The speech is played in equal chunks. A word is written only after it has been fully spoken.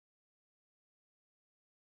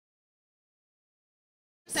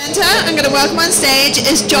I'm going to welcome on stage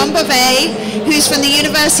is John Bovay, who's from the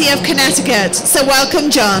University of Connecticut. So welcome,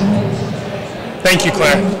 John. Thank you,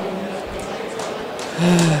 Claire.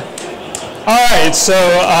 All right, so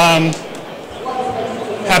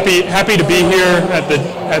happy to be here at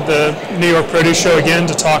the New York Produce Show again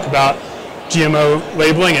to talk about GMO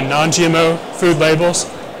labeling and non-GMO food labels.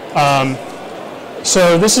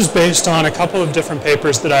 So this is based on a couple of different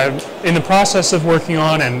papers that I'm in the process of working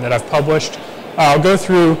on and that I've published. I'll go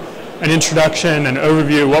through an introduction and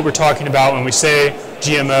overview of what we're talking about when we say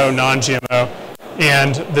GMO, non-GMO,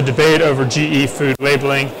 and the debate over GE food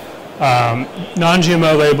labeling,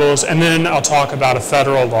 non-GMO labels, and then I'll talk about a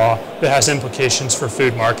federal law that has implications for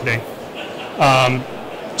food marketing.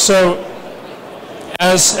 So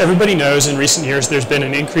as everybody knows, in recent years there's been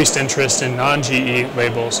an increased interest in non-GE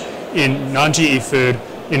labels, in non-GE food,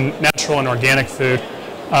 in natural and organic food.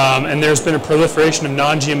 And there's been a proliferation of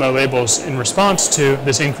non-GMO labels in response to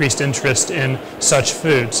this increased interest in such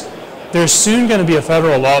foods. There's soon going to be a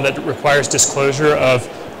federal law that requires disclosure of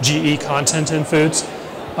GE content in foods.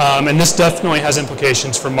 And this definitely has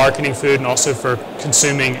implications for marketing food and also for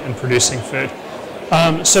consuming and producing food.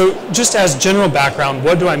 So just as general background,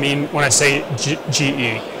 what do I mean when I say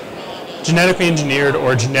GE? Genetically engineered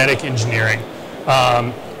or genetic engineering.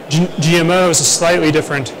 GMO is a slightly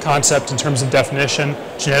different concept in terms of definition,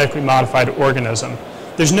 genetically modified organism.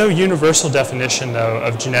 There's no universal definition, though,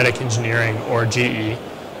 of genetic engineering or GE.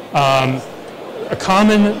 A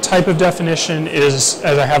common type of definition is,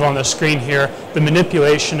 as I have on the screen here, the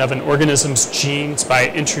manipulation of an organism's genes by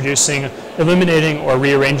introducing, eliminating, or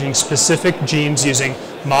rearranging specific genes using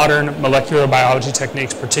modern molecular biology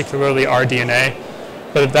techniques, particularly rDNA.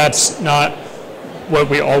 But that's not what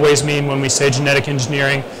we always mean when we say genetic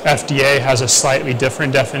engineering. FDA has a slightly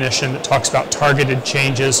different definition that talks about targeted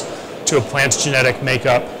changes to a plant's genetic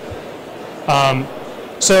makeup.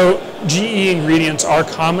 So GE ingredients are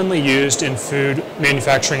commonly used in food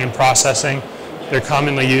manufacturing and processing. They're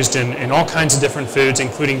commonly used in all kinds of different foods,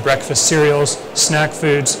 including breakfast cereals, snack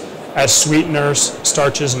foods, as sweeteners,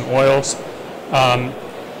 starches, and oils. A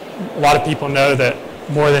lot of people know that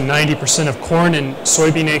more than 90% of corn and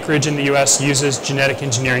soybean acreage in the US uses genetic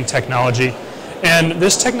engineering technology. And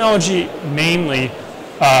this technology mainly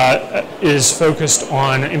is focused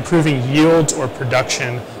on improving yields or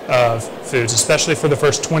production of foods, especially for the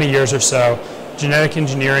first 20 years or so. Genetic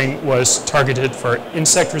engineering was targeted for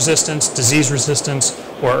insect resistance, disease resistance,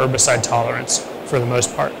 or herbicide tolerance for the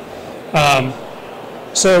most part.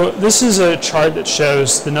 So this is a chart that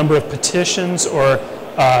shows the number of petitions or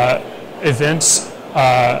events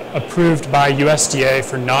approved by USDA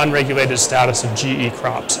for non-regulated status of GE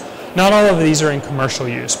crops. Not all of these are in commercial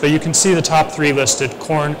use, but you can see the top three listed: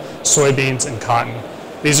 corn, soybeans, and cotton.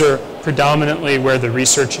 These are predominantly where the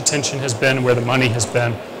research attention has been, where the money has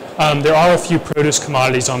been. There are a few produce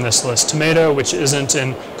commodities on this list. Tomato, which isn't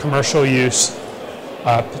in commercial use,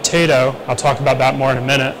 potato, I'll talk about that more in a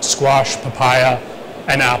minute, squash, papaya,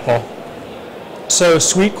 and apple. So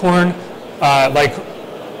sweet corn,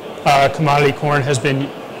 commodity corn, has been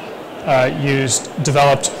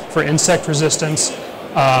developed for insect resistance.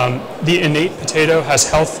 The innate potato has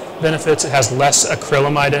health benefits. It has less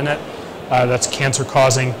acrylamide in it. That's a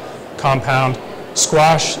cancer-causing compound.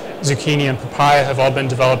 Squash, zucchini, and papaya have all been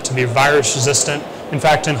developed to be virus resistant. In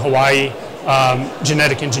fact, in Hawaii,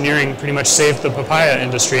 genetic engineering pretty much saved the papaya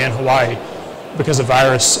industry in Hawaii because a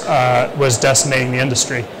virus was decimating the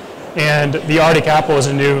industry. And the Arctic apple is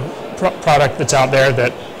a new product that's out there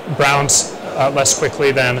that browns less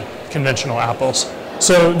quickly than conventional apples.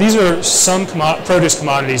 So these are some produce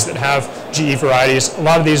commodities that have GE varieties. A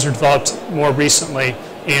lot of these are developed more recently,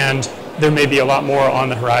 and there may be a lot more on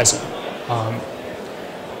the horizon.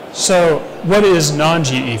 So what is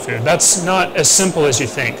non-GE food? That's not as simple as you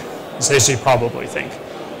think, as you probably think.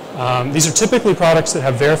 These are typically products that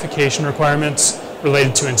have verification requirements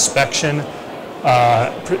related to inspection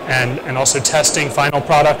and also testing final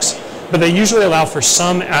products, but they usually allow for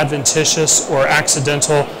some adventitious or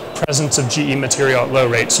accidental presence of GE material at low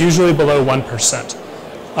rates, usually below 1%.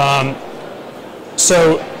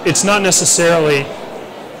 So it's not necessarily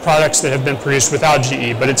products that have been produced without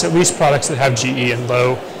GE, but it's at least products that have GE in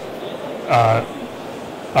low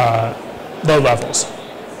levels,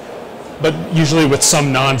 but usually with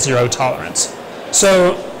some non-zero tolerance.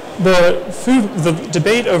 So the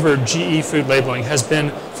debate over GE food labeling has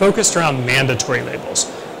been focused around mandatory labels.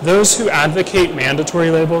 Those who advocate mandatory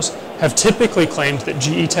labels have typically claimed that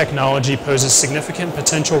GE technology poses significant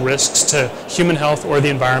potential risks to human health or the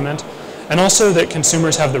environment, and also that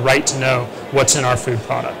consumers have the right to know what's in our food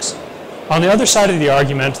products. On the other side of the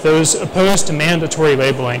argument, those opposed to mandatory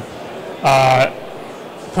labeling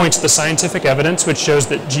point to the scientific evidence, which shows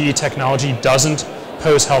that GE technology doesn't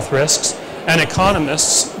pose health risks, and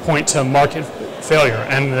economists point to market failure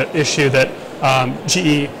and the issue that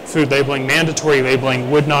GE food labeling, mandatory labeling,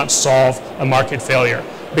 would not solve a market failure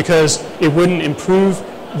because it wouldn't improve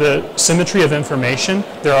the symmetry of information.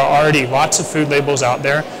 There are already lots of food labels out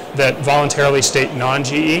there that voluntarily state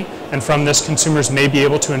non-GE, and from this consumers may be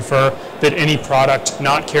able to infer that any product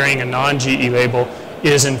not carrying a non-GE label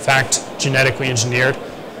is in fact genetically engineered.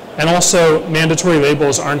 And also, mandatory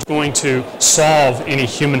labels aren't going to solve any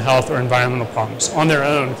human health or environmental problems. On their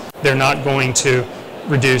own, they're not going to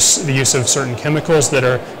reduce the use of certain chemicals that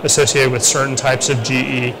are associated with certain types of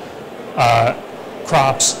GE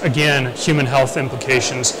crops. Again, human health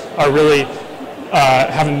implications are really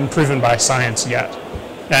haven't been proven by science yet,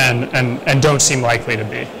 and don't seem likely to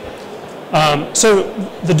be. So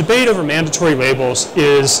the debate over mandatory labels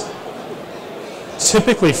is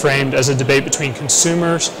typically framed as a debate between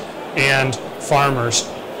consumers and farmers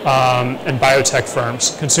and biotech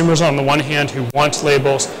firms. Consumers on the one hand who want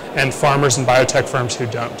labels, and farmers and biotech firms who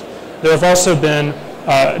don't. There have also been,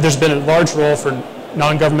 there's been a large role for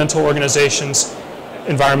non-governmental organizations,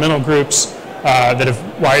 environmental groups that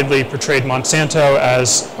have widely portrayed Monsanto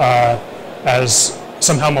as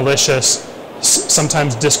somehow malicious,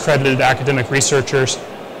 sometimes discredited academic researchers.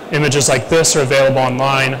 Images like this are available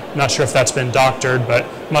online. Not sure if that's been doctored, but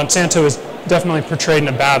Monsanto is definitely portrayed in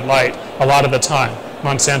a bad light a lot of the time,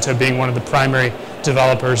 Monsanto being one of the primary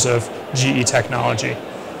developers of GE technology.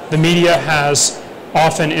 The media has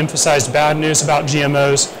often emphasized bad news about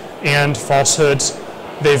GMOs and falsehoods.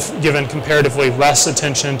 They've given comparatively less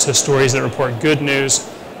attention to stories that report good news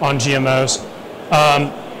on GMOs.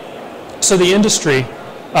 So the industry,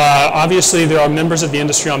 obviously there are members of the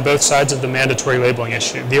industry on both sides of the mandatory labeling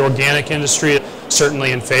issue. The organic industry is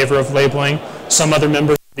certainly in favor of labeling. Some other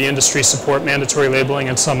members of the industry support mandatory labeling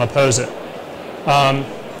and some oppose it.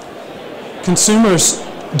 Consumers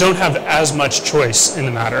don't have as much choice in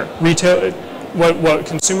the matter. What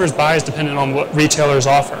consumers buy is dependent on what retailers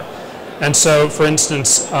offer. And so, for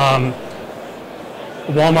instance,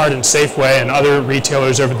 Walmart and Safeway and other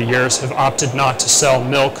retailers over the years have opted not to sell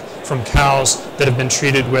milk from cows that have been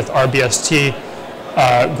treated with RBST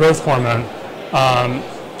growth hormone.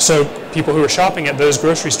 So people who are shopping at those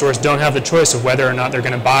grocery stores don't have the choice of whether or not they're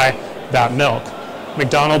going to buy that milk.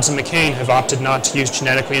 McDonald's and McCain have opted not to use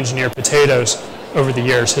genetically engineered potatoes over the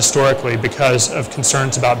years historically because of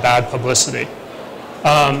concerns about bad publicity.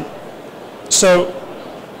 So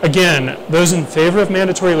again, those in favor of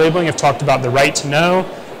mandatory labeling have talked about the right to know.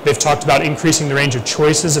 They've talked about increasing the range of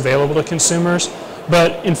choices available to consumers.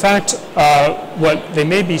 But in fact, what they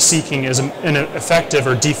may be seeking is an effective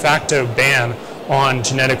or de facto ban on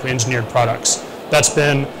genetically engineered products. That's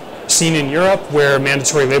been seen in Europe, where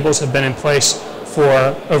mandatory labels have been in place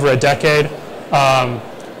for over a decade.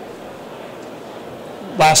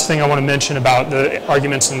 Last thing I want to mention about the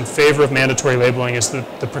arguments in favor of mandatory labeling is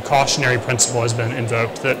that the precautionary principle has been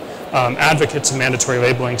invoked, that advocates of mandatory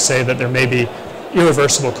labeling say that there may be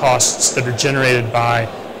irreversible costs that are generated by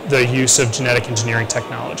the use of genetic engineering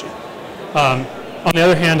technology. On the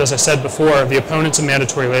other hand, as I said before, the opponents of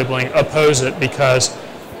mandatory labeling oppose it because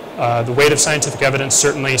the weight of scientific evidence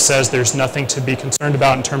certainly says there's nothing to be concerned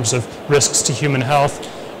about in terms of risks to human health.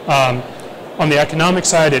 On the economic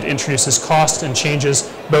side, it introduces cost and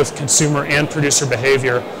changes both consumer and producer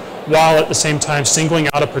behavior, while at the same time singling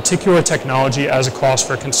out a particular technology as a cause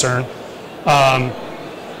for concern.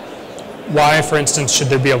 Why, for instance, should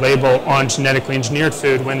there be a label on genetically engineered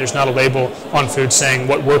food when there's not a label on food saying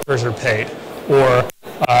what workers are paid or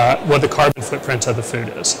what the carbon footprint of the food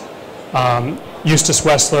is? Eustace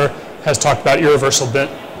Wessler has talked about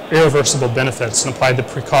irreversible benefits and applied the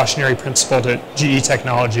precautionary principle to GE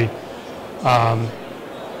technology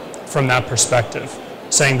from that perspective,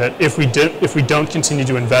 saying that if we don't continue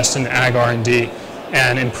to invest in ag R&D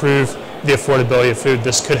and improve the affordability of food,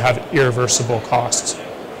 this could have irreversible costs.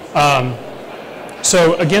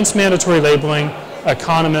 So against mandatory labeling,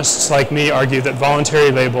 economists like me argue that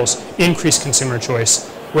voluntary labels increase consumer choice,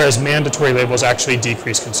 whereas mandatory labels actually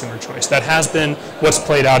decrease consumer choice. That has been what's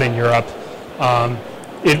played out in Europe.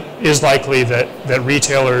 It is likely that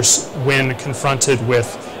retailers, when confronted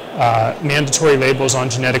with mandatory labels on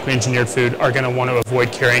genetically engineered food, are going to want to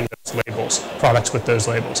avoid carrying those labels, products with those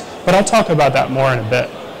labels. But I'll talk about that more in a bit.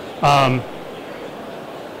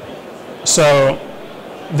 So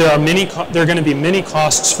there are going to be many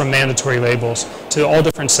costs from mandatory labels to all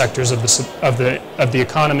different sectors of the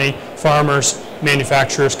economy: farmers,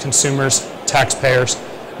 manufacturers, consumers, taxpayers,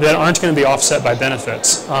 that aren't going to be offset by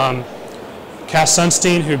benefits. Cass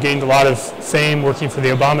Sunstein, who gained a lot of fame working for the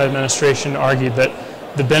Obama administration, argued that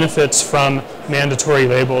the benefits from mandatory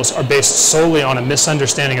labels are based solely on a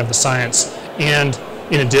misunderstanding of the science, and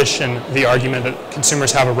in addition, the argument that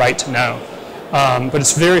consumers have a right to know. But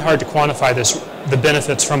it's very hard to quantify the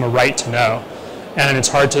benefits from a right to know. And it's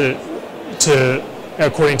hard to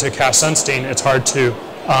according to Cass Sunstein, it's hard to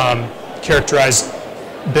characterize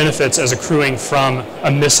benefits as accruing from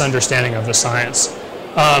a misunderstanding of the science.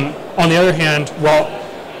 On the other hand, while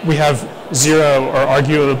we have zero or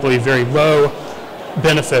arguably very low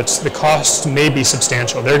benefits, the costs may be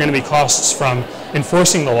substantial. There are going to be costs from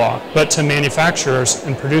enforcing the law, but to manufacturers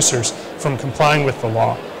and producers from complying with the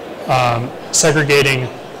law, segregating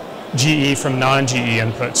GE from non-GE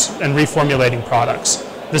inputs, and reformulating products.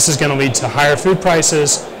 This is going to lead to higher food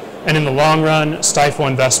prices, and in the long run, stifle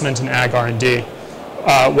investment in ag R&D,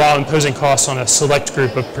 while imposing costs on a select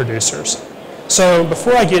group of producers. So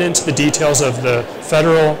before I get into the details of the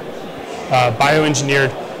federal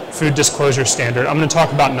bioengineered food disclosure standard, I'm going to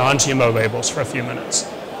talk about non-GMO labels for a few minutes.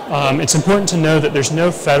 It's important to know that there's no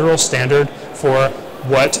federal standard for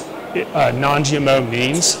what non-GMO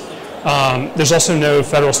means. There's also no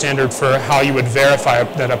federal standard for how you would verify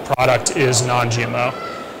that a product is non-GMO.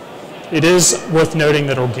 It is worth noting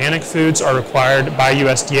that organic foods are required by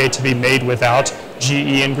USDA to be made without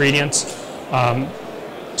GE ingredients.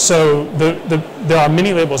 So there are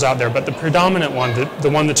many labels out there, but the predominant one, the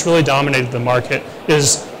one that's really dominated the market,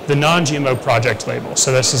 is the non-GMO project label.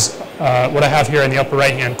 So this is what I have here in the upper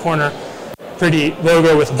right-hand corner, pretty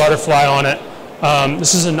logo with a butterfly on it.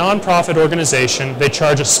 This is a nonprofit organization. They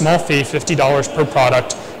charge a small fee, $50 per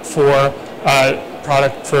product for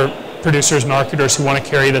producers, marketers who want to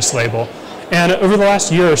carry this label. And over the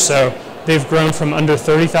last year or so, they've grown from under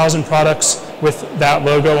 30,000 products with that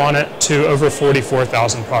logo on it to over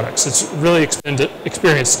 44,000 products. It's really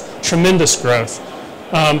experienced tremendous growth.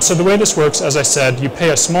 So the way this works, as I said, you pay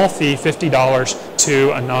a small fee, $50,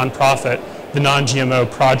 to a nonprofit, the Non-GMO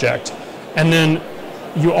project. And then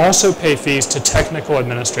you also pay fees to technical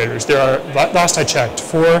administrators. There are, last I checked,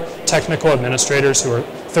 4 technical administrators who are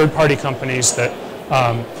third-party companies that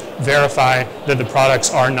verify that the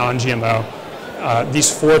products are non-GMO.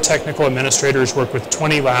 These 4 technical administrators work with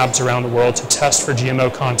 20 labs around the world to test for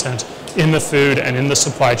GMO content in the food and in the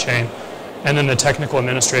supply chain, and then the technical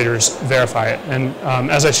administrators verify it. And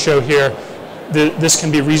as I show here, this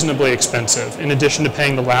can be reasonably expensive. In addition to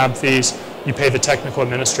paying the lab fees, you pay the technical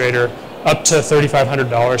administrator up to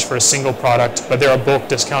 $3,500 for a single product, but there are bulk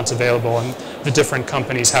discounts available, and the different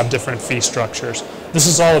companies have different fee structures. This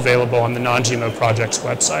is all available on the Non-GMO Project's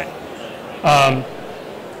website.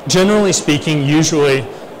 Generally speaking, usually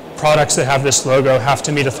products that have this logo have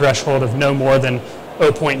to meet a threshold of no more than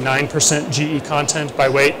 0.9% GE content by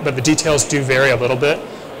weight, but the details do vary a little bit.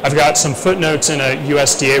 I've got some footnotes in a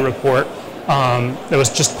USDA report that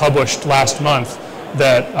was just published last month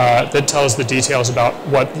that tells the details about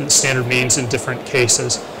what the standard means in different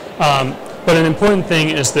cases. But an important thing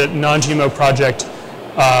is that Non-GMO Project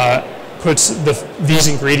puts these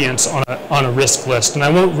ingredients on a risk list, and I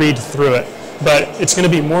won't read through it, but it's going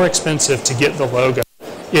to be more expensive to get the logo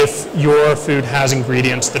if your food has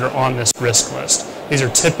ingredients that are on this risk list. These are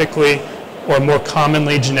typically or more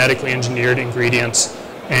commonly genetically engineered ingredients,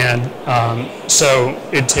 and so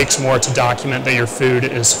it takes more to document that your food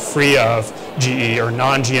is free of GE or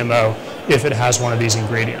non-GMO if it has one of these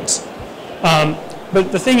ingredients.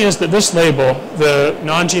 But the thing is that this label, the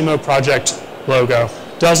Non-GMO Project logo,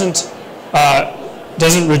 doesn't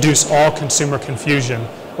reduce all consumer confusion,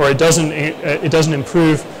 or it doesn't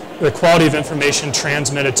improve the quality of information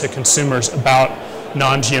transmitted to consumers about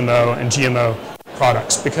non-GMO and GMO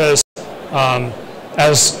products, because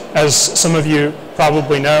as some of you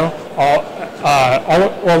probably know, all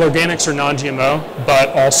organics are non-GMO, but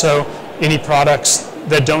also any products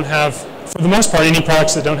that don't have, for the most part, any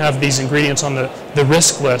products that don't have these ingredients on the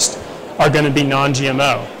risk list are going to be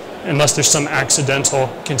non-GMO, unless there's some accidental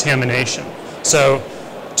contamination. So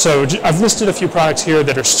I've listed a few products here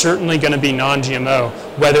that are certainly going to be non-GMO,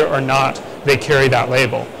 whether or not they carry that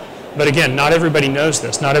label. But again, not everybody knows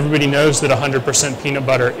this. Not everybody knows that 100% peanut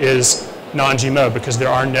butter is non-GMO, because there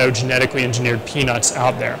are no genetically engineered peanuts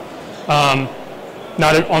out there.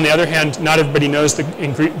 On the other hand, not everybody knows the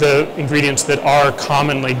ingredients that are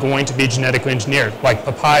commonly going to be genetically engineered, like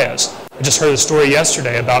papayas. I just heard a story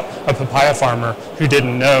yesterday about a papaya farmer who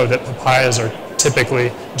didn't know that papayas are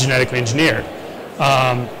typically genetically engineered.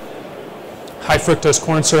 High fructose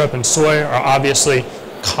corn syrup and soy are obviously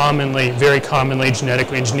very commonly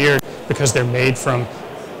genetically engineered, because they're made from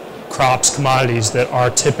crops, commodities that are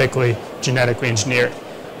typically genetically engineered.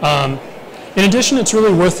 In addition, it's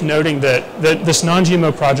really worth noting that this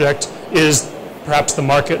Non-GMO Project is perhaps the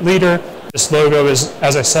market leader This logo is,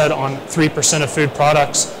 as I said, on 3% of food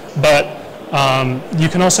products, but you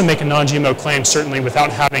can also make a non-GMO claim certainly without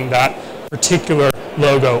having that particular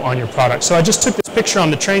logo on your product. So I just took this picture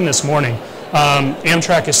on the train this morning.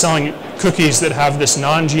 Amtrak is selling cookies that have this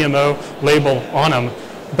non-GMO label on them,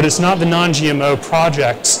 but it's not the non-GMO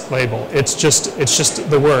projects label. It's just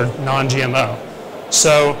the word non-GMO.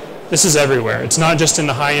 So this is everywhere. It's not just in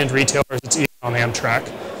the high-end retailers, it's even on Amtrak.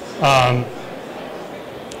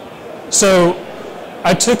 So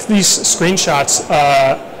I took these screenshots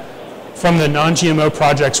from the Non-GMO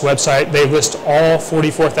Project's website. They list all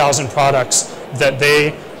 44,000 products that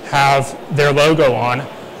they have their logo on.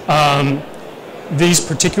 These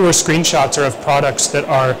particular screenshots are of products that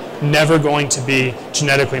are never going to be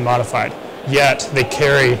genetically modified, yet they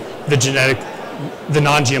carry the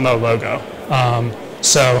non-GMO logo.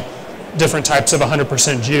 So different types of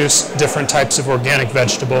 100% juice, different types of organic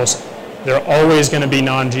vegetables, they're always going to be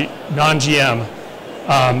non-GM,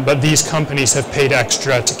 but these companies have paid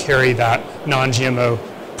extra to carry that non-GMO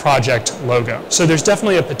project logo. So there's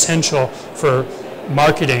definitely a potential for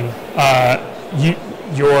marketing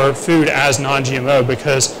your food as non-GMO,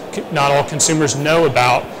 because not all consumers know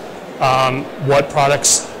about what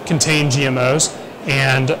products contain GMOs,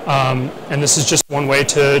 and this is just one way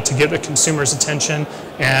to get the consumer's attention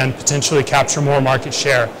and potentially capture more market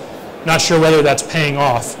share. Not sure whether that's paying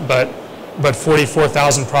off, but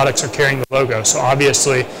 44,000 products are carrying the logo, so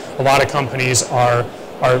obviously a lot of companies are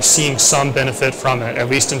seeing some benefit from it, at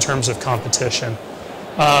least in terms of competition.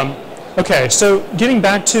 Okay, so getting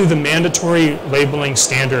back to the mandatory labeling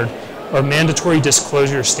standard, or mandatory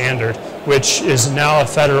disclosure standard, which is now a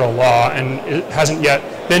federal law, and it hasn't yet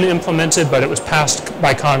been implemented, but it was passed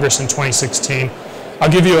by Congress in 2016.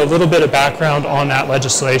 I'll give you a little bit of background on that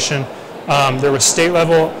legislation. There was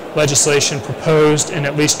state-level legislation proposed in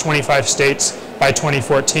at least 25 states by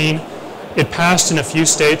 2014. It passed in a few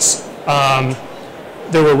states.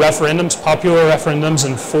 There were referendums, popular referendums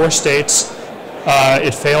in 4 states.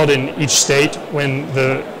 It failed in each state when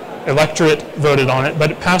the electorate voted on it,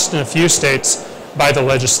 but it passed in a few states by the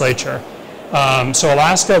legislature. So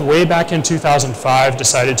Alaska, way back in 2005,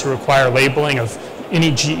 decided to require labeling of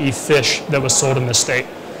any GE fish that was sold in the state.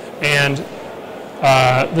 And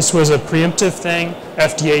this was a preemptive thing.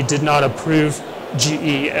 FDA did not approve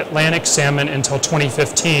GE Atlantic salmon until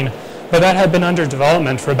 2015, but that had been under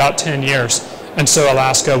development for about 10 years. And so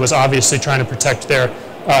Alaska was obviously trying to protect their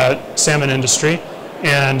salmon industry.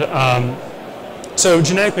 And so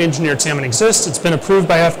genetically engineered salmon exists. It's been approved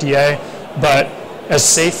by FDA, but as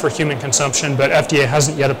safe for human consumption, but FDA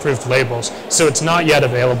hasn't yet approved labels, so it's not yet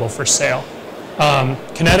available for sale.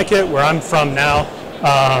 Connecticut, where I'm from now,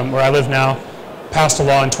 where I live now, passed a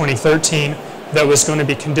law in 2013 that was going to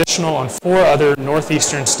be conditional on 4 other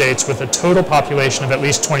northeastern states with a total population of at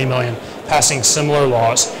least 20 million passing similar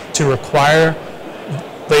laws to require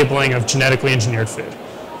labeling of genetically engineered food.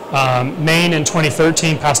 Maine in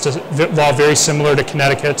 2013 passed a law very similar to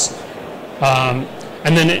Connecticut's.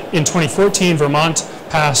 And then in 2014,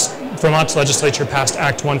 Vermont's legislature passed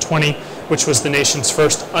Act 120, which was the nation's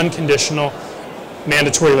first unconditional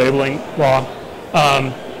mandatory labeling law.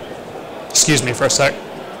 Excuse me for a sec.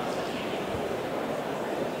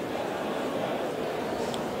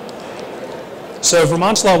 So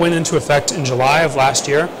Vermont's law went into effect in July of last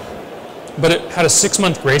year, but it had a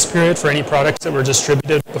 6-month grace period for any products that were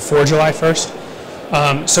distributed before July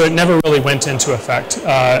 1st. So it never really went into effect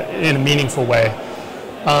in a meaningful way.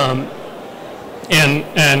 And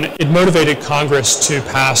it motivated Congress to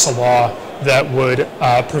pass a law that would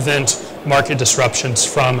prevent market disruptions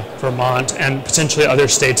from Vermont and potentially other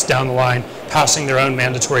states down the line passing their own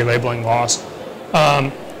mandatory labeling laws.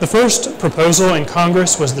 The first proposal in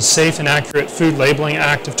Congress was the Safe and Accurate Food Labeling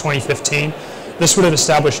Act of 2015. This would have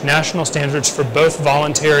established national standards for both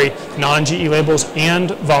voluntary non-GE labels and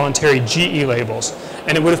voluntary GE labels.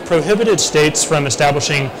 And it would have prohibited states from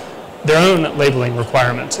establishing their own labeling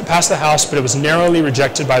requirements. It passed the House, but it was narrowly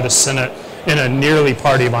rejected by the Senate in a nearly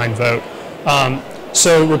party line vote.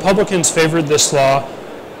 So Republicans favored this law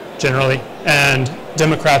generally, and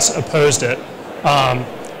Democrats opposed it.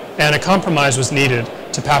 And a compromise was needed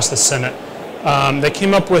to pass the Senate. They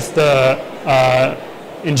came up with the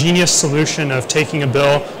ingenious solution of taking a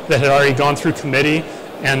bill that had already gone through committee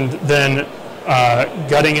and then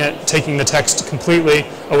gutting it, taking the text completely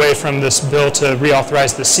away from this bill to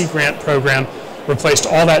reauthorize the Sea Grant program, replaced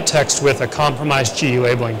all that text with a compromised GE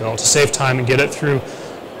labeling bill to save time and get it through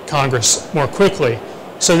Congress more quickly.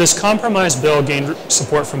 So this compromise bill gained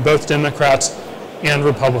support from both Democrats and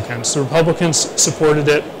Republicans. The Republicans supported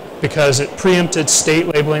it because it preempted state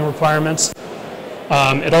labeling requirements.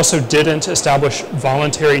 It also didn't establish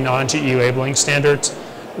voluntary non-GE labeling standards,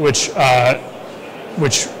 which I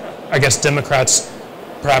guess Democrats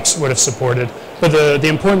perhaps would have supported. But the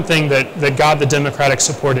important thing that got the Democratic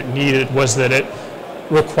support it needed was that it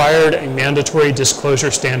required a mandatory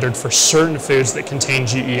disclosure standard for certain foods that contain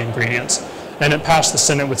GE ingredients. And it passed the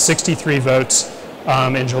Senate with 63 votes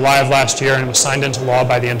in July of last year and was signed into law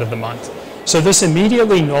by the end of the month. So this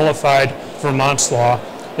immediately nullified Vermont's law.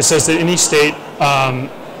 It says that any state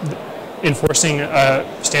enforcing a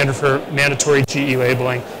standard for mandatory GE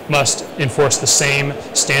labeling must enforce the same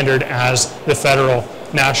standard as the federal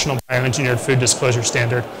National Bioengineered Food Disclosure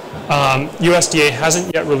Standard. USDA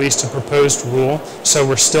hasn't yet released a proposed rule, so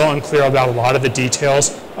we're still unclear about a lot of the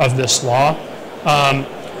details of this law.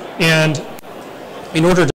 And in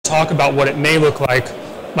order to talk about what it may look like,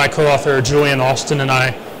 my co-author Julian Alston and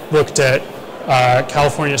I looked at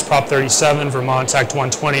California's Prop 37, Vermont's Act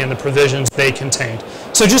 120, and the provisions they contained.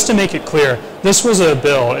 So just to make it clear, this was a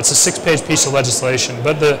bill, it's a 6-page piece of legislation,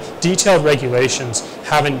 but the detailed regulations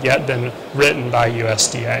haven't yet been written by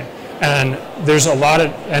USDA. And there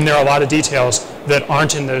are a lot of details that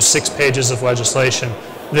aren't in those 6 pages of legislation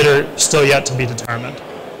that are still yet to be determined.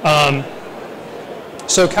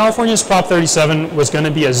 So California's Prop 37 was going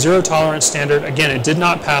to be a zero-tolerance standard. Again, it did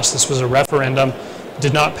not pass. This was a referendum. It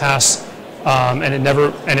did not pass, and it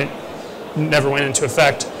never went into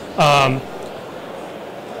effect.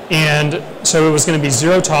 And so it was going to be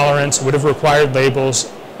zero tolerance. It would have required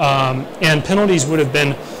labels, and penalties would have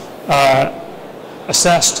been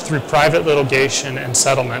assessed through private litigation and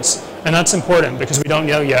settlements. And that's important because we don't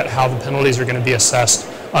know yet how the penalties are going to be assessed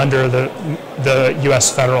under the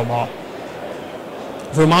U.S. federal law.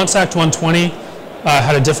 Vermont's Act 120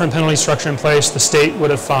 had a different penalty structure in place. The state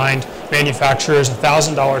would have fined manufacturers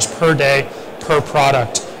 $1,000 per day per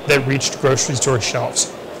product that reached grocery store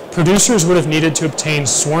shelves. Producers would have needed to obtain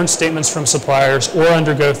sworn statements from suppliers or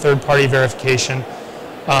undergo third-party verification.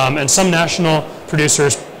 And some national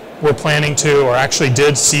producers were planning to, or actually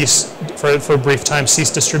did cease, for a brief time,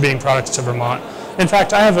 cease distributing products to Vermont. In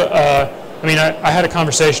fact, I had a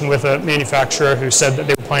conversation with a manufacturer who said that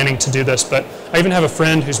they were planning to do this, but I even have a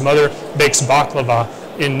friend whose mother bakes baklava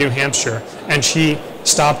in New Hampshire, and she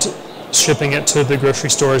stopped shipping it to the grocery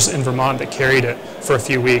stores in Vermont that carried it for a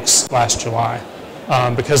few weeks last July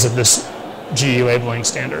because of this GE labeling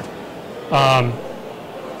standard.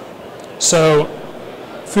 So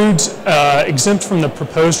foods exempt from the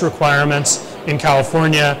proposed requirements in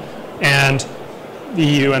California and the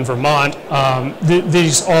EU and Vermont,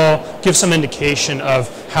 these all give some indication of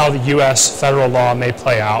how the U.S. federal law may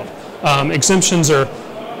play out. Exemptions are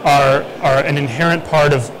an inherent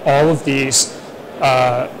part of all of these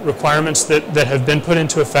requirements that have been put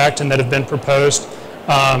into effect and that have been proposed,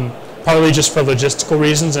 partly just for logistical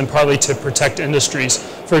reasons and partly to protect industries.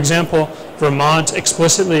 For example, Vermont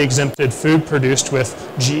explicitly exempted food produced with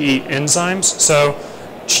GE enzymes. So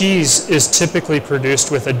cheese is typically produced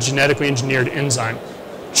with a genetically engineered enzyme.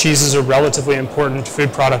 Cheese is a relatively important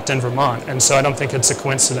food product in Vermont, and so I don't think it's a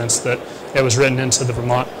coincidence that it was written into the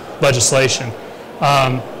Vermont legislation.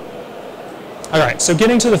 All right, so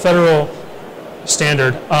getting to the federal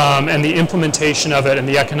standard and the implementation of it and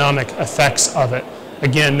the economic effects of it.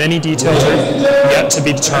 Again, many details are yet to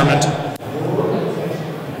be determined.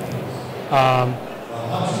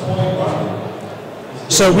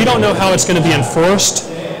 So we don't know how it's going to be enforced.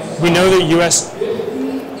 We know that U.S.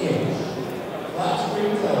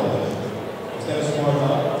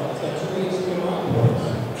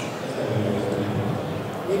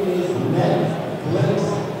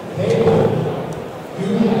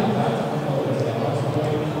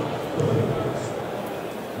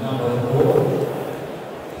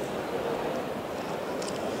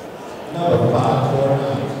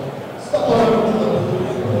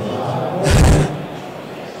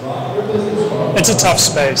 It's a tough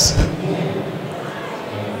space.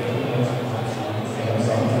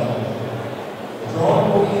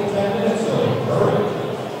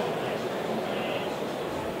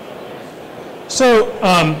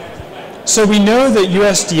 So we know that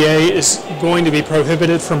USDA is going to be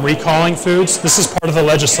prohibited from recalling foods. This is part of the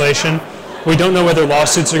legislation. We don't know whether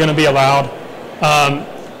lawsuits are going to be allowed.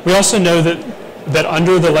 We also know that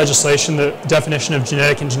under the legislation, the definition of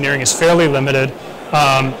genetic engineering is fairly limited.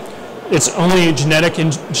 It's only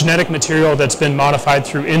genetic material that's been modified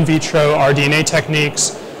through in vitro rDNA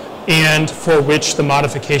techniques and for which the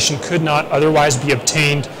modification could not otherwise be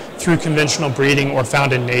obtained through conventional breeding or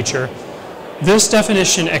found in nature. This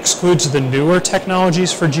definition excludes the newer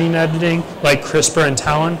technologies for gene editing, like CRISPR and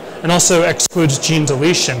TALEN, and also excludes gene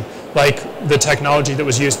deletion, like the technology that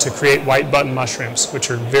was used to create white button mushrooms,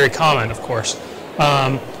 which are very common, of course.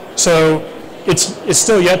 So it's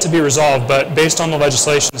still yet to be resolved, but based on the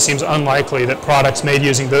legislation, it seems unlikely that products made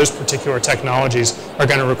using those particular technologies are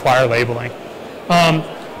going to require labeling.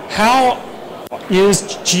 How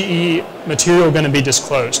is GE material going to be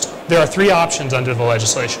disclosed? There are three options under the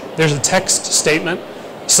legislation. There's a text statement,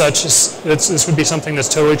 such as this would be something that's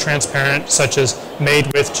totally transparent, such as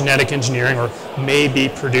made with genetic engineering or may be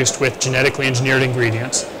produced with genetically engineered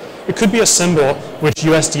ingredients. It could be a symbol, which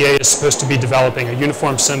USDA is supposed to be developing, a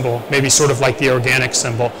uniform symbol, maybe sort of like the organic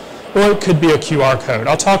symbol, or it could be a QR code.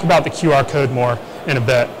 I'll talk about the QR code more in a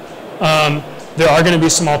bit. There are going to be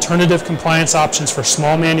some alternative compliance options for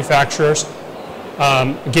small manufacturers.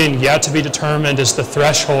 Again, yet to be determined is the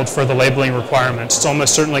threshold for the labeling requirements. It's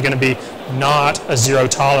almost certainly going to be not a zero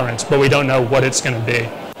tolerance, but we don't know what it's going to be.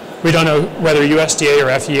 We don't know whether USDA or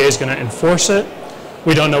FDA is going to enforce it.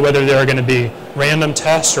 We don't know whether there are going to be random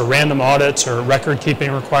tests or random audits or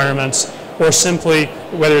record-keeping requirements, or simply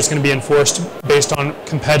whether it's going to be enforced based on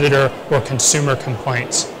competitor or consumer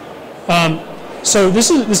complaints. So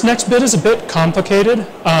this next bit is a bit complicated.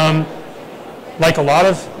 Like a lot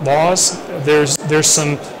of laws, there's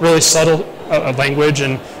some really subtle language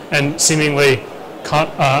and seemingly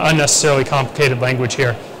unnecessarily complicated language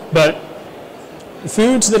here. But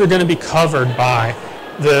foods that are going to be covered by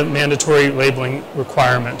the mandatory labeling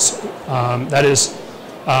requirements, that is,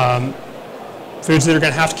 foods that are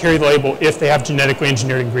going to have to carry the label if they have genetically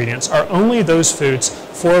engineered ingredients, are only those foods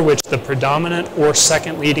for which the predominant or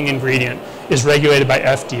second leading ingredient is regulated by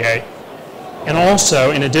FDA. And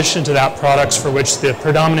also, in addition to that, products for which the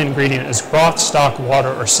predominant ingredient is broth, stock,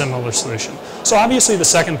 water, or similar solution. So obviously the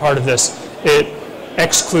second part of this, it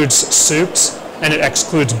excludes soups and it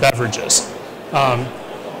excludes beverages.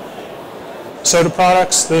 Soda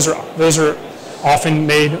products, those are often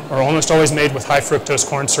made or almost always made with high fructose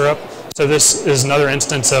corn syrup. So this is another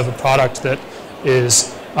instance of a product that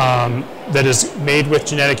is made with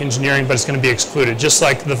genetic engineering, but it's going to be excluded, just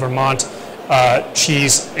like the Vermont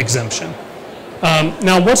cheese exemption.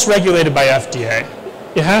 Now, what's regulated by FDA?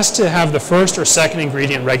 It has to have the first or second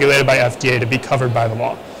ingredient regulated by FDA to be covered by the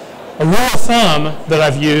law. A rule of thumb that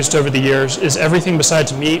I've used over the years is everything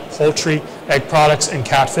besides meat, poultry, egg products, and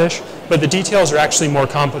catfish, but the details are actually more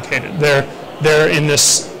complicated. They're in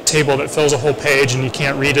this table that fills a whole page and you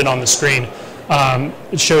can't read it on the screen.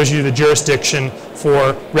 It shows you the jurisdiction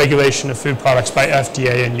for regulation of food products by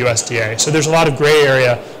FDA and USDA. So there's a lot of gray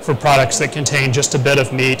area for products that contain just a bit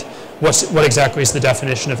of meat. What exactly is the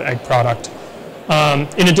definition of egg product?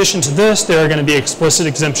 In addition to this, there are going to be explicit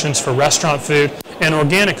exemptions for restaurant food and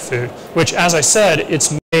organic food, which, as I said,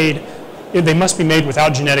 they must be made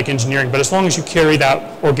without genetic engineering, but as long as you carry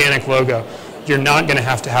that organic logo, you're not going to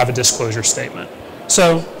have a disclosure statement.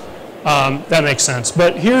 So that makes sense.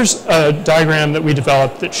 But here's a diagram that we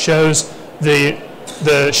developed that shows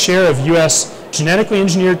the share of U.S. genetically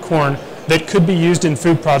engineered corn that could be used in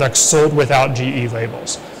food products sold without GE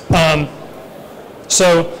labels.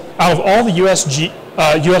 So out of all the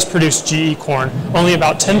US produced GE corn, only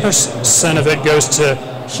about 10% of it goes to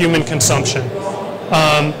human consumption.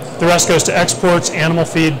 The rest goes to exports, animal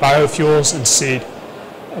feed, biofuels, and seed.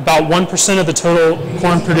 About 1% of the total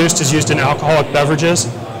corn produced is used in alcoholic beverages,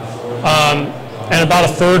 and about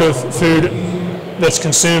a third of food that's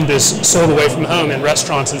consumed is sold away from home in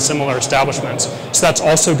restaurants and similar establishments. So that's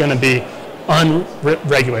also going to be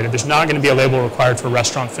unregulated. There's not going to be a label required for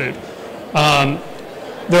restaurant food.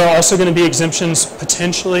 There are also going to be exemptions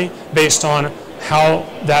potentially based on how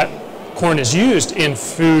that corn is used in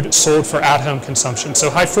food sold for at-home consumption. So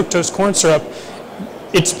high fructose corn syrup,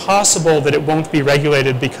 it's possible that it won't be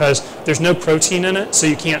regulated because there's no protein in it, so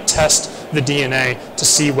you can't test the DNA to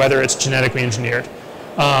see whether it's genetically engineered.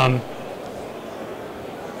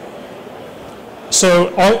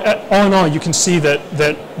 So all in all, you can see that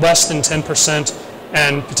less than 10%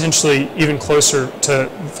 and potentially even closer to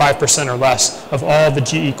 5% or less of all the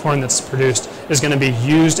GE corn that's produced is going to be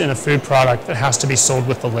used in a food product that has to be sold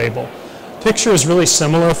with the label. Picture is really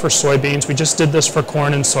similar for soybeans. We just did this for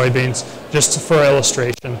corn and soybeans, just for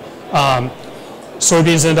illustration.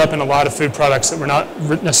 Soybeans end up in a lot of food products that we're not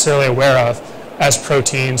necessarily aware of as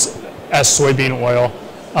proteins, as soybean oil.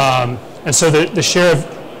 And so the share of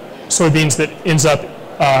soybeans that ends up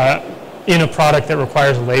in a product that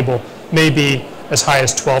requires a label may be as high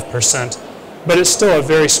as 12%, but it's still a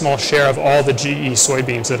very small share of all the GE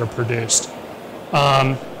soybeans that are produced.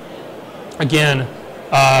 Again,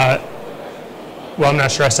 well, I'm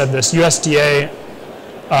not sure I said this, USDA,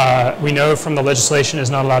 we know from the legislation, is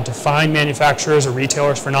not allowed to fine manufacturers or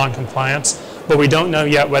retailers for non-compliance, but we don't know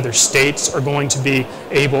yet whether states are going to be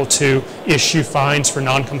able to issue fines for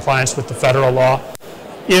non-compliance with the federal law.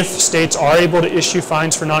 if states are able to issue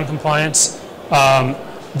fines for noncompliance,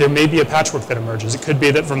 there may be a patchwork that emerges. It could be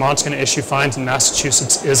that Vermont's going to issue fines and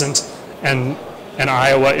Massachusetts isn't, and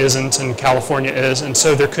Iowa isn't, and California is, and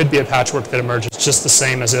so there could be a patchwork that emerges, just the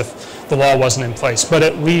same as if the law wasn't in place. But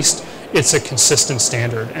at least it's a consistent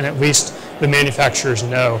standard, and at least the manufacturers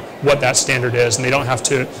know what that standard is, and they don't have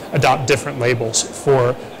to adopt different labels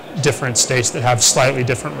for different states that have slightly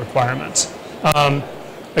different requirements.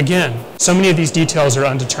 Again, so many of these details are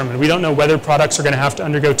undetermined. We don't know whether products are going to have to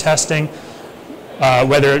undergo testing,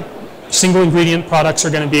 whether single ingredient products are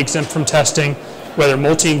going to be exempt from testing, whether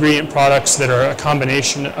multi-ingredient products that are a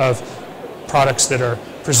combination of products that are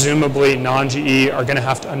presumably non-GE are going to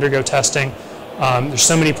have to undergo testing. There's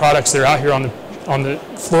so many products that are out here on the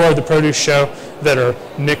floor of the produce show that are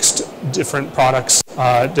mixed different products,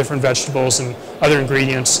 different vegetables and other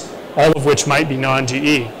ingredients, all of which might be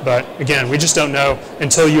non-GE. But again, we just don't know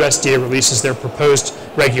until USDA releases their proposed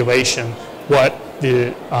regulation what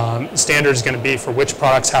the standard is going to be for which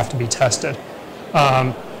products have to be tested.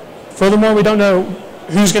 Furthermore, we don't know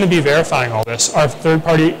who's going to be verifying all this. Are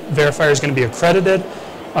third-party verifiers going to be accredited?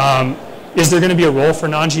 Is there going to be a role for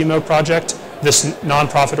Non-GMO Project, this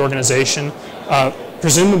nonprofit organization?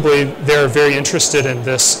 Presumably, they're very interested in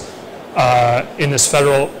this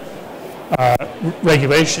federal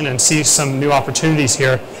regulation and see some new opportunities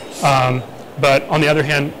here. But on the other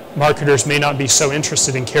hand, marketers may not be so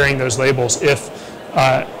interested in carrying those labels if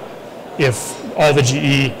all the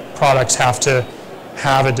GE products have to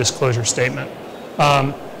have a disclosure statement.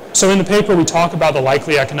 So in the paper, we talk about the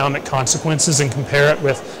likely economic consequences and compare it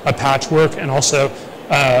with a patchwork and also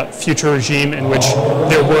a future regime in which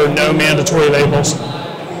there were no mandatory labels.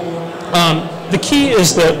 The key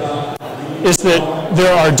is that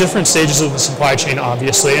there are different stages of the supply chain,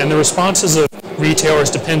 obviously, and the responses of retailers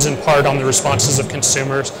depends in part on the responses of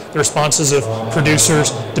consumers. The responses of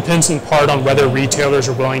producers depends in part on whether retailers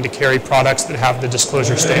are willing to carry products that have the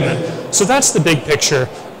disclosure statement. So that's the big picture.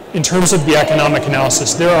 In terms of the economic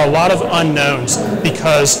analysis, there are a lot of unknowns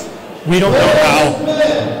because we don't know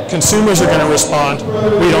how consumers are going to respond.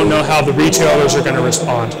 We don't know how the retailers are going to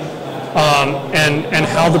respond. And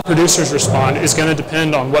how the producers respond is going to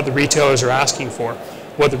depend on what the retailers are asking for.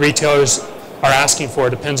 What the retailers are asking for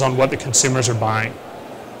depends on what the consumers are buying.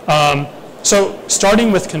 So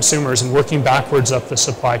starting with consumers and working backwards up the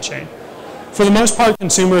supply chain. For the most part,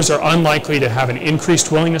 consumers are unlikely to have an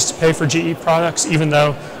increased willingness to pay for GE products, even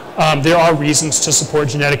though there are reasons to support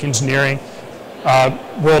genetic engineering.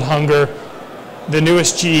 World hunger, the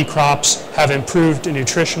newest GE crops have improved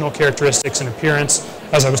nutritional characteristics and appearance,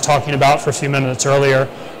 as I was talking about for a few minutes earlier.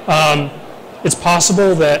 It's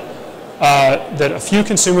possible that a few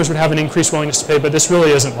consumers would have an increased willingness to pay, but this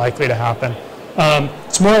really isn't likely to happen.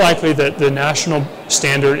 It's more likely that the national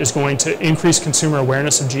standard is going to increase consumer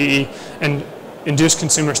awareness of GE and induce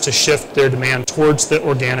consumers to shift their demand towards the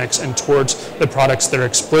organics and towards the products that are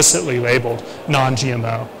explicitly labeled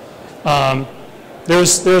non-GMO.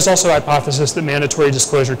 There's also a hypothesis that mandatory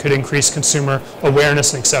disclosure could increase consumer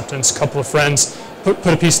awareness and acceptance. A couple of friends put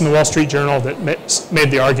a piece in the Wall Street Journal that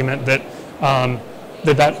made the argument that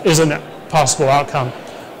that isn't a possible outcome.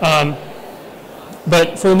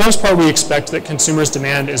 But for the most part, we expect that consumers'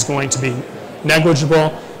 demand is going to be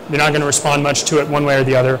negligible. They're not going to respond much to it one way or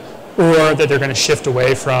the other, or that they're going to shift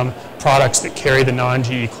away from products that carry the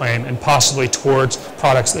non-GE claim and possibly towards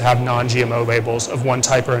products that have non-GMO labels of one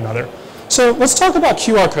type or another. So let's talk about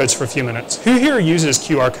QR codes for a few minutes. Who here uses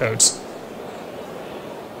QR codes?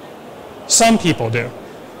 Some people do.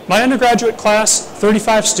 My undergraduate class,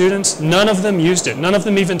 35 students, none of them used it. None of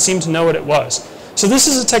them even seemed to know what it was. So this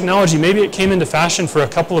is a technology, maybe it came into fashion for a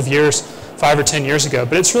couple of years, 5 or 10 years ago,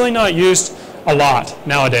 but it's really not used a lot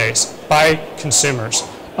nowadays by consumers.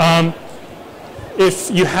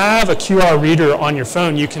 If you have a QR reader on your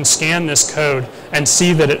phone, you can scan this code and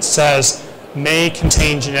see that it says may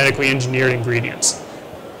contain genetically engineered ingredients.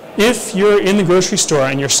 If you're in the grocery store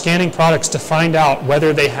and you're scanning products to find out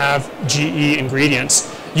whether they have GE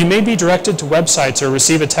ingredients, you may be directed to websites or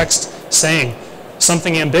receive a text saying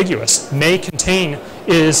something ambiguous. May contain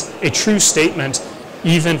is a true statement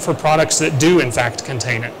even for products that do in fact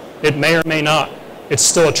contain it. It may or may not. It's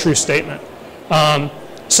still a true statement.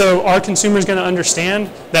 So are consumers going to understand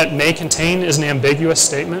that may contain is an ambiguous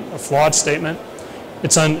statement, a flawed statement?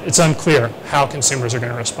 It's unclear how consumers are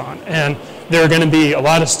going to respond. And there are going to be a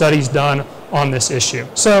lot of studies done on this issue.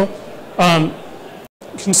 So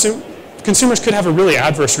consumers could have a really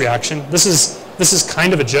adverse reaction. This is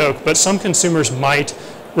kind of a joke, but some consumers might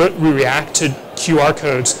react to QR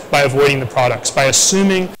codes by avoiding the products, by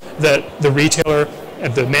assuming that the retailer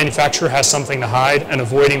the manufacturer has something to hide, and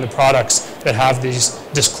avoiding the products that have these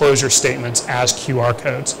disclosure statements as QR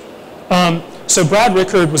codes. So Brad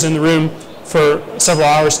Rickard was in the room for several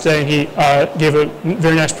hours today, and he gave a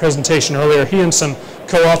very nice presentation earlier. He and some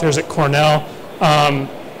co-authors at Cornell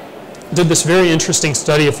did this very interesting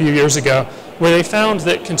study a few years ago where they found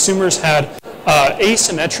that consumers had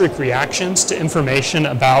asymmetric reactions to information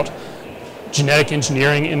about genetic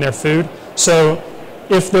engineering in their food. So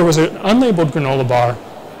if there was an unlabeled granola bar,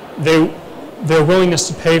 their willingness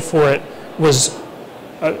to pay for it was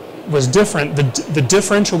different. The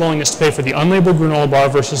differential willingness to pay for the unlabeled granola bar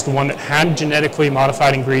versus the one that had genetically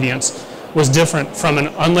modified ingredients was different from an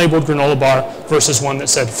unlabeled granola bar versus one that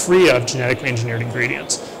said free of genetically engineered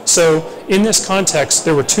ingredients. So in this context,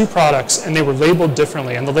 there were two products and they were labeled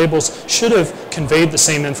differently, and the labels should have conveyed the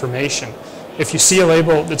same information. If you see a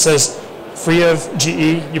label that says free of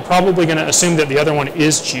GE, you're probably going to assume that the other one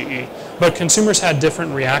is GE. But consumers had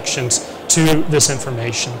different reactions to this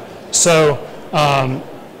information. So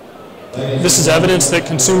this is evidence that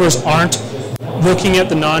consumers aren't looking at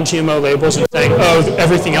the non-GMO labels and saying, oh,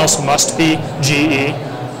 everything else must be GE.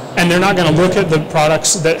 And they're not going to look at the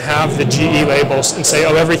products that have the GE labels and say,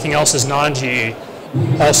 oh, everything else is non-GE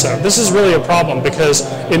also. This is really a problem because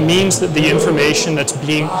it means that the information that's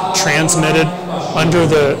being transmitted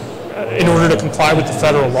in order to comply with the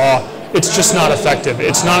federal law, it's just not effective.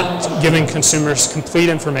 It's not giving consumers complete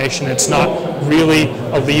information. It's not really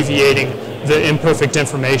alleviating the imperfect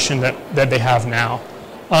information that they have now.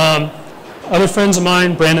 Other friends of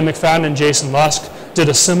mine, Brandon McFadden and Jason Lusk, did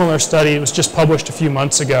a similar study. It was just published a few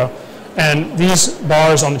months ago. And these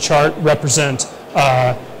bars on the chart represent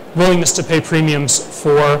willingness to pay premiums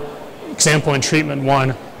for example in treatment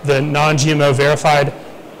 1, the non-GMO verified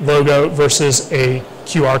logo versus a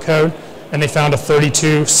QR code. And they found a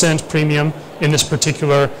 32-cent premium in this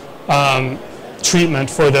particular treatment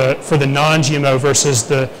for the non-GMO versus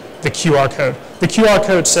the QR code. The QR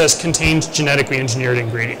code says contains genetically engineered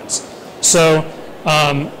ingredients. So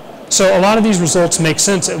a lot of these results make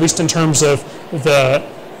sense, at least in terms of the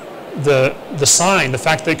sign, the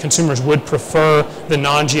fact that consumers would prefer the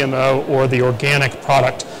non-GMO or the organic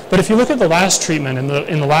product. But if you look at the last treatment in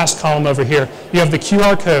the last column over here, you have the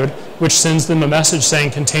QR code, which sends them a message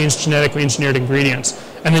saying contains genetically engineered ingredients,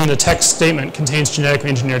 and then the text statement contains genetically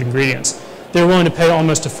engineered ingredients. They're willing to pay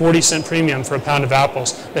almost a 40-cent premium for a pound of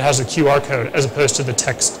apples that has a QR code as opposed to the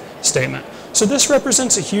text statement. So this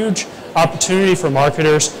represents a huge opportunity for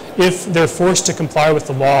marketers. If they're forced to comply with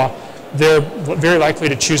the law, they're very likely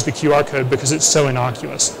to choose the QR code because it's so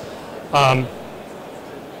innocuous.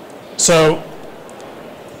 So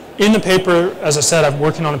in the paper, as I said, I'm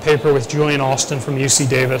working on a paper with Julian Alston from UC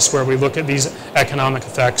Davis where we look at these economic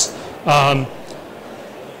effects.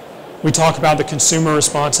 We talk about the consumer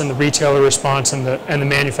response and the retailer response and the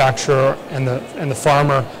manufacturer and the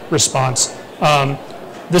farmer response.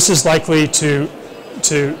 This is likely the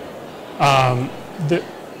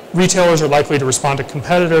retailers are likely to respond to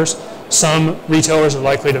competitors. Some retailers are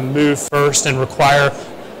likely to move first and require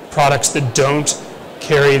products that don't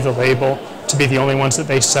carry the label to be the only ones that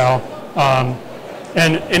they sell.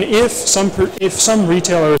 And if some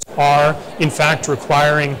retailers are in fact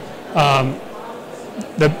requiring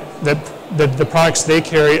the products they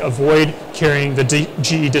carry avoid carrying the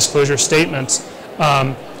GE disclosure statements,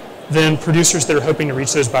 then producers that are hoping to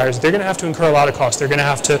reach those buyers, they're going to have to incur a lot of costs. They're going to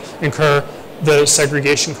have to incur the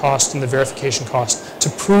segregation cost and the verification cost to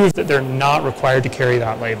prove that they're not required to carry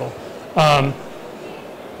that label. But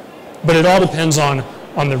it all depends on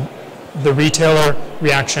the retailer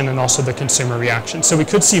reaction and also the consumer reaction. So we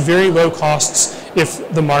could see very low costs if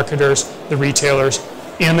the marketers, the retailers,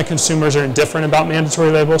 and the consumers are indifferent about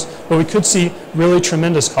mandatory labels, but we could see really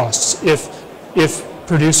tremendous costs if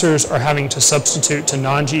producers are having to substitute to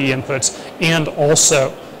non-GE inputs, and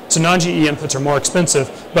also, so non-GE inputs are more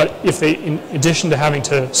expensive, but if they, in addition to having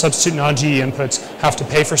to substitute non-GE inputs, have to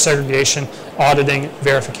pay for segregation, auditing,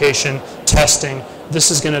 verification, testing,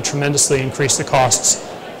 this is going to tremendously increase the costs.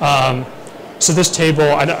 So this table,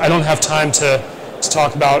 I don't have time to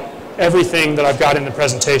talk about everything that I've got in the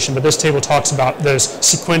presentation, but this table talks about those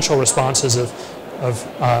sequential responses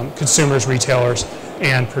of consumers, retailers,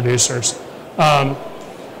 and producers.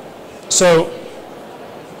 So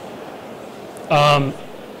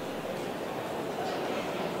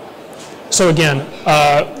again,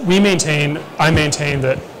 I maintain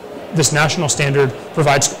that this national standard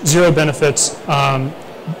provides zero benefits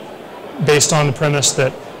based on the premise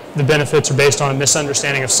that the benefits are based on a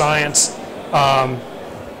misunderstanding of science.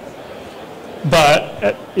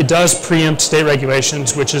 But it does preempt state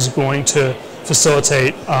regulations, which is going to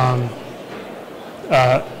facilitate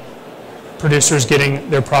producers getting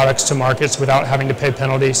their products to markets without having to pay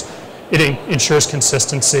penalties. It ensures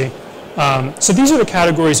consistency. So these are the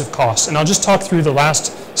categories of costs, and I'll just talk through the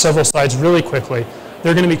last several slides really quickly.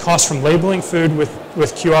 There are going to be costs from labeling food with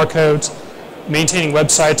QR codes, maintaining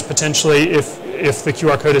websites potentially if the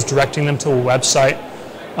QR code is directing them to a website.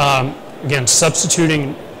 Again,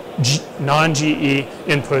 substituting non-GE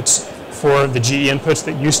inputs for the GE inputs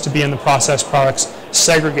that used to be in the processed products,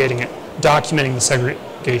 segregating it, documenting the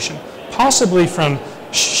segregation, possibly from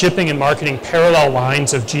shipping and marketing parallel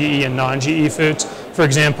lines of GE and non-GE foods. For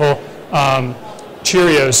example,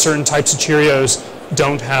 Cheerios, certain types of Cheerios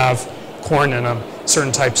don't have corn in them,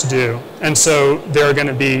 certain types do. And so there are going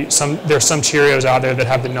to be there's some Cheerios out there that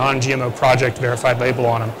have the non-GMO project verified label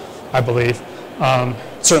on them, I believe.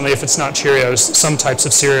 Certainly if it's not Cheerios, some types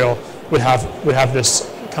of cereal would have this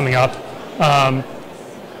coming up.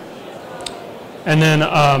 And then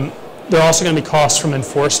there are also going to be costs from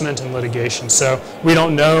enforcement and litigation. So we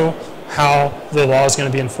don't know how the law is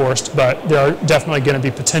going to be enforced, but there are definitely going to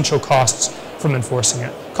be potential costs from enforcing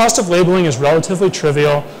it. Cost of labeling is relatively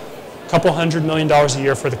trivial, a couple $100 million a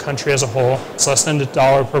year for the country as a whole. It's less than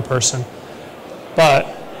 $1 per person. But,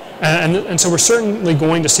 and so we're certainly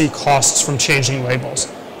going to see costs from changing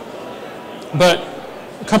labels. But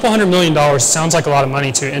a couple $100 million sounds like a lot of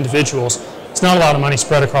money to individuals. It's not a lot of money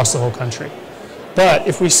spread across the whole country. But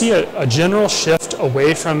if we see a general shift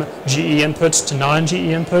away from GE inputs to non-GE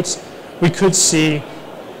inputs, we could see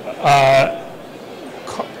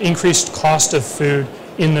increased cost of food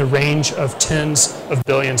in the range of tens of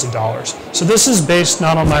billions of dollars. So this is based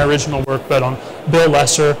not on my original work, but on Bill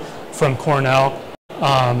Lesser from Cornell,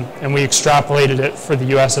 and we extrapolated it for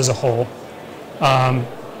the US as a whole. There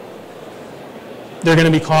are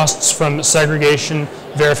going to be costs from segregation,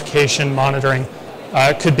 verification, monitoring.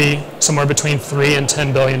 It could be somewhere between $3 and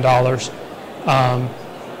 $10 billion.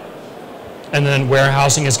 And then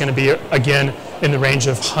warehousing is going to be, again, in the range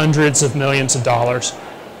of hundreds of millions of dollars.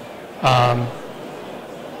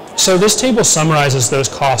 So this table summarizes those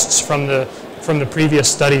costs from the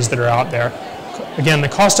previous studies that are out there. Again, the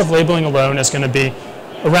cost of labeling alone is going to be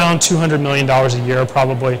around $200 million a year,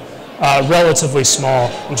 probably, relatively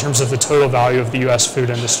small in terms of the total value of the US food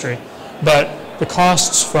industry. But the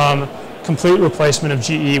costs from complete replacement of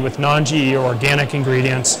GE with non-GE or organic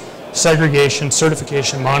ingredients, segregation,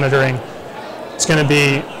 certification, monitoring, it's going to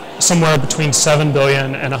be somewhere between $7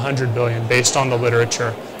 billion and $100 billion based on the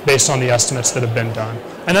literature, based on the estimates that have been done.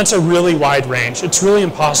 And that's a really wide range. It's really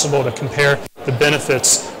impossible to compare the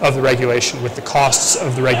benefits of the regulation with the costs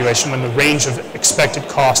of the regulation when the range of expected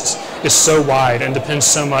costs is so wide and depends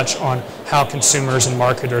so much on how consumers and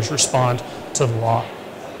marketers respond to the law.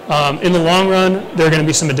 In the long run, there are going to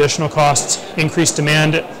be some additional costs. Increased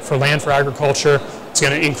demand for land for agriculture. It's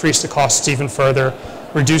going to increase the costs even further.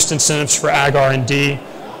 Reduced incentives for ag R&D.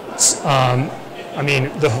 I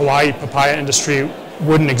mean, the Hawaii papaya industry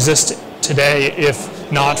wouldn't exist today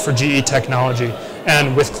if not for GE technology.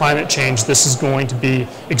 And with climate change, this is going to be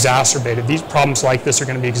exacerbated. These problems like this are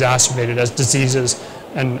going to be exacerbated as diseases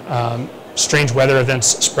and strange weather events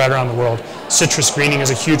spread around the world. Citrus greening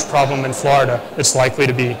is a huge problem in Florida. It's likely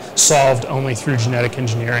to be solved only through genetic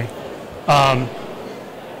engineering.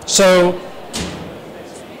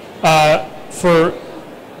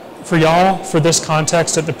 For y'all, for this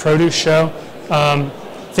context at the produce show,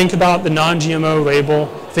 think about the non-GMO label.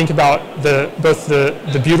 Think about both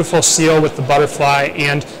the beautiful seal with the butterfly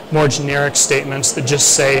and more generic statements that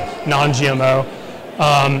just say non-GMO.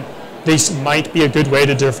 These might be a good way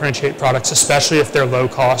to differentiate products, especially if they're low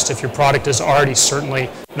cost. If your product is already certainly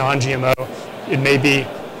non-GMO, it may be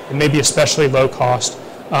especially low cost.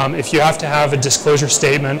 If you have to have a disclosure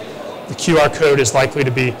statement, the QR code is likely to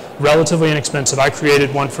be relatively inexpensive. I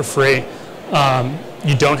created one for free.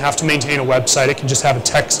 You don't have to maintain a website. It can just have a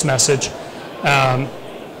text message.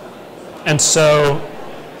 And so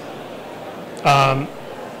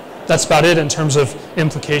that's about it in terms of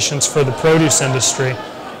implications for the produce industry.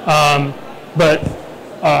 But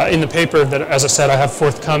in the paper that, as I said, I have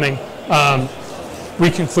forthcoming, we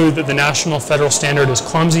conclude that the national federal standard is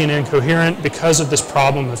clumsy and incoherent because of this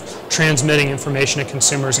problem of transmitting information to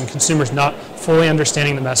consumers and consumers not fully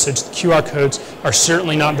understanding the message. The QR codes are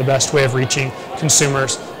certainly not the best way of reaching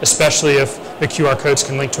consumers, especially if the QR codes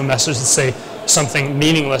can link to a message that say something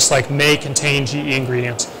meaningless like may contain GE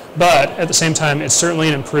ingredients. But at the same time, it's certainly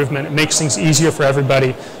an improvement. It makes things easier for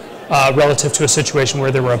everybody relative to a situation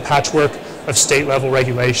where there were a patchwork of state-level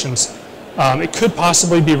regulations. It could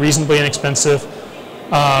possibly be reasonably inexpensive.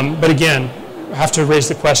 But again, I have to raise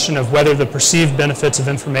the question of whether the perceived benefits of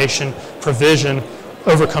information provision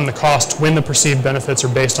overcome the cost when the perceived benefits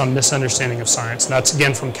are based on misunderstanding of science. And that's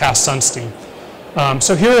again from Cass Sunstein.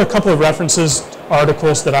 So here are a couple of references,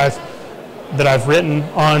 articles that I've written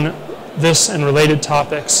on this and related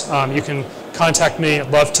topics. You can contact me.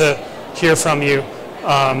 I'd love to hear from you.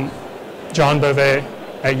 John Bovay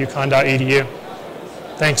at UConn.edu.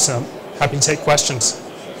 Thanks. I'm happy to take questions.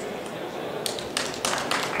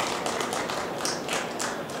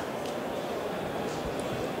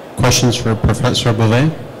 Questions for Professor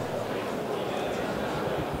Bovay?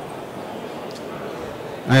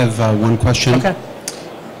 I have one question. Okay.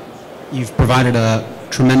 You've provided a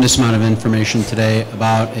tremendous amount of information today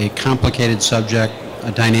about a complicated subject,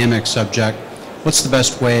 a dynamic subject. What's the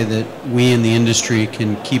best way that we in the industry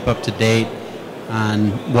can keep up to date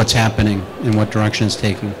on what's happening and what direction it's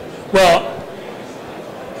taking? Well,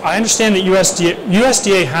 I understand that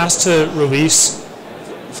USDA has to release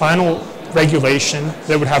final regulation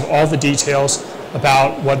that would have all the details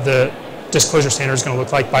about what the disclosure standard is going to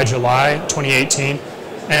look like by July 2018.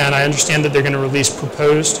 And I understand that they're going to release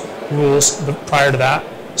proposed rules prior to that.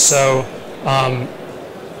 So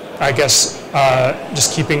I guess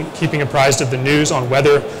just keeping apprised of the news on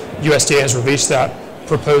whether USDA has released that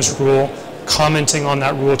proposed rule, commenting on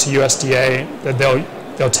that rule to USDA, that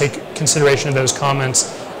they'll take consideration of those comments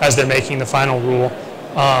as they're making the final rule.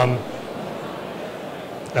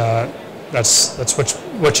 That's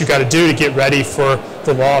what you got to do to get ready for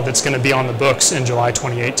the law that's going to be on the books in July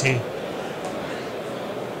 2018.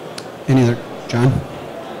 Any other? John?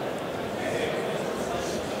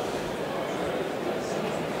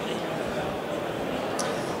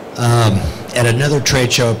 At another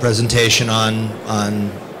trade show presentation on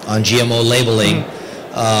GMO labeling,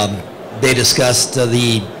 they discussed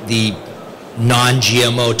the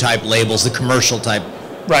non-GMO type labels, the commercial type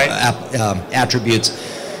attributes.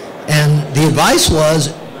 And the advice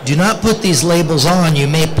was, do not put these labels on. You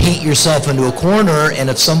may paint yourself into a corner, and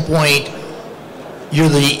at some point you're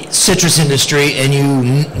the citrus industry and you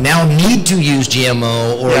now need to use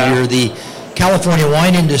GMO, or you're the California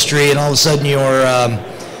wine industry and all of a sudden your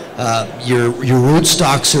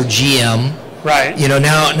rootstocks are GM. Right. You know,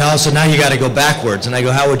 so now you got to go backwards. And I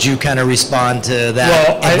go, how would you kind of respond to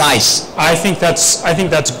that advice? I think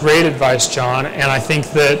that's great advice, John. And I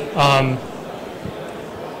think that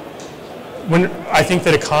I think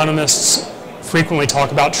that economists frequently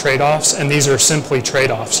talk about trade-offs, and these are simply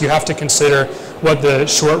trade-offs. You have to consider what the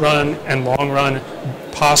short-run and long-run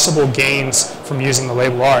possible gains from using the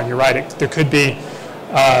label are. And you're right; it could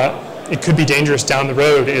be dangerous down the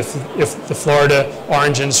road if the Florida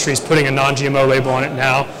orange industry is putting a non-GMO label on it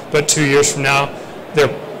now, but 2 years from now,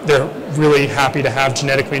 they're really happy to have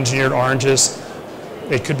genetically engineered oranges.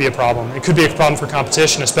 It could be a problem. It could be a problem for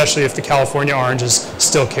competition, especially if the California oranges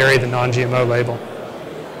still carry the non-GMO label.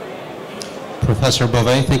 Professor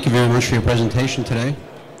Bovay, thank you very much for your presentation today.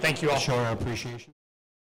 Thank you all. Show our appreciation.